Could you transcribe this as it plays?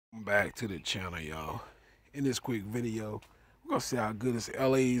Back to the channel, y'all. In this quick video, we're gonna see how good this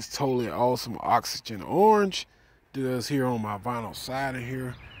LA's Totally Awesome Oxygen Orange does here on my vinyl siding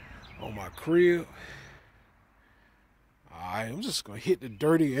here on my crib. Alright, I'm just gonna hit the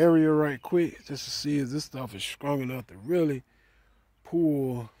dirty area right quick just to see if this stuff is strong enough to really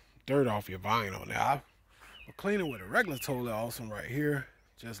pull dirt off your vinyl. Now, I'm cleaning with a regular Totally Awesome right here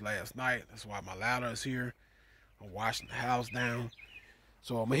just last night. That's why my ladder is here. I'm washing the house down.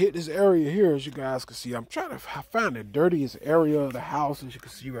 So I'm gonna hit this area here, as you guys can see. I'm trying to find the dirtiest area of the house, as you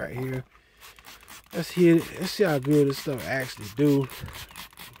can see right here. Let's hit it. Let's see how good this stuff actually do.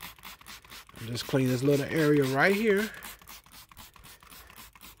 I'm just clean this little area right here.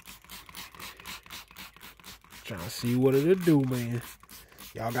 Trying to see what it'll do, man.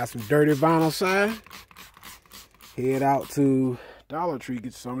 Y'all got some dirty vinyl side? Head out to Dollar Tree,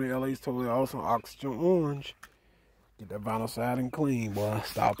 get some of the LA's Totally Awesome Oxygen Orange. Get that vinyl siding clean, boy.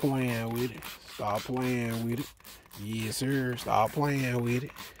 Stop playing with it. Stop playing with it. Yes, sir. Stop playing with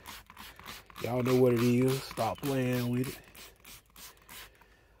it. Y'all know what it is. Stop playing with it.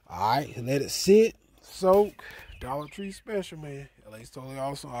 Alright, let it sit, soak. Dollar Tree special, man. LA's Totally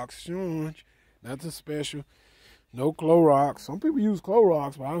Awesome Oxygen Orange. Nothing special. No Clorox. Some people use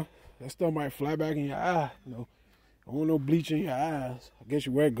Clorox, but that stuff might fly back in your eye. You know, I don't want no bleach in your eyes. I guess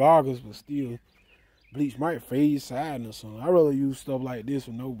you wear goggles, but still. Bleach might fade siding or something. I rather use stuff like this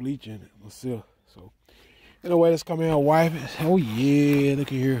with no bleach in it myself. So, anyway, let's come in and wipe it. Oh, yeah, look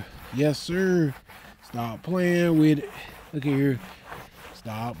at here. Yes, sir. Stop playing with it. Look at here.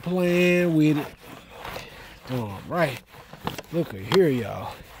 Stop playing with it. All right. Look at here,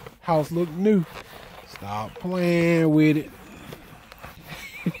 y'all. House look new. Stop playing with it.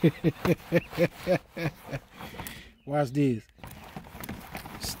 Watch this.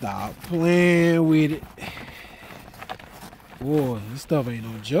 Stop playing with it. Boy, this stuff ain't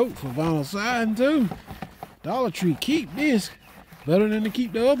no joke for vinyl siding too. Dollar Tree, keep this. Better than to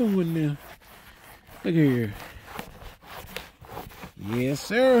keep the other one there. Look here. Yes,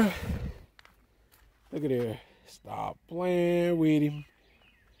 sir. Look at there. Stop playing with him.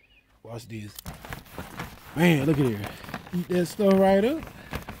 Watch this. Man, look at here. Eat that stuff right up.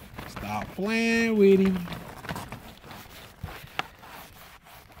 Stop playing with him.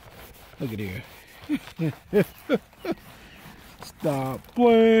 Look at here. Stop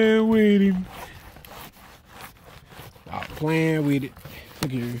playing with him. Stop playing with it.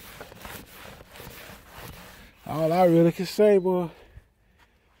 Look at here. All I really can say, boy,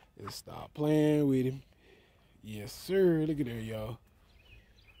 is stop playing with him. Yes, sir. Look at there, y'all.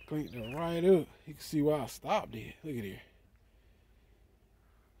 Cleaned it right up. You can see why I stopped it. Look at here.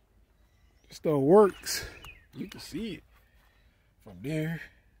 This stuff works. You can see it from there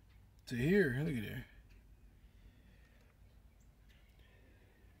to here. Look at there.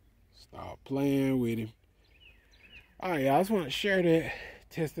 Stop playing with him. Alright, y'all, I just want to share that.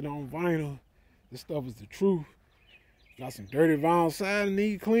 Tested on vinyl. This stuff is the truth. Got some dirty vinyl siding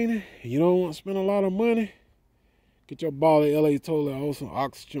need cleaning. You don't want to spend a lot of money. Get your ball of LA Totally Awesome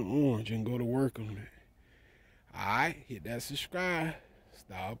Oxygen Orange and go to work on it. Alright, hit that subscribe.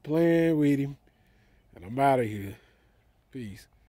 Stop playing with him. And I'm out of here. Peace.